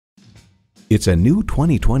It's a new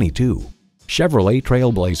 2022 Chevrolet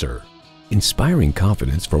TrailBlazer. Inspiring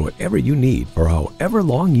confidence for whatever you need for however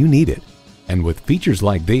long you need it. And with features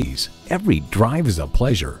like these, every drive is a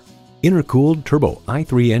pleasure. Intercooled turbo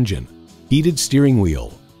i3 engine, heated steering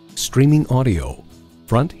wheel, streaming audio,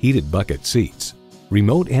 front heated bucket seats,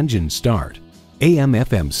 remote engine start,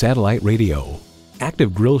 AM/FM satellite radio,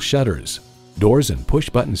 active grille shutters, doors and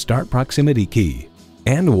push-button start proximity key,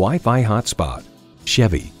 and Wi-Fi hotspot.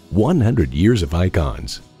 Chevy, 100 years of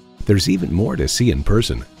icons. There's even more to see in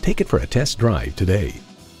person. Take it for a test drive today.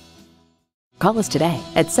 Call us today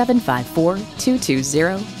at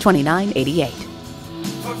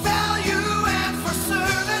 754-220-2988.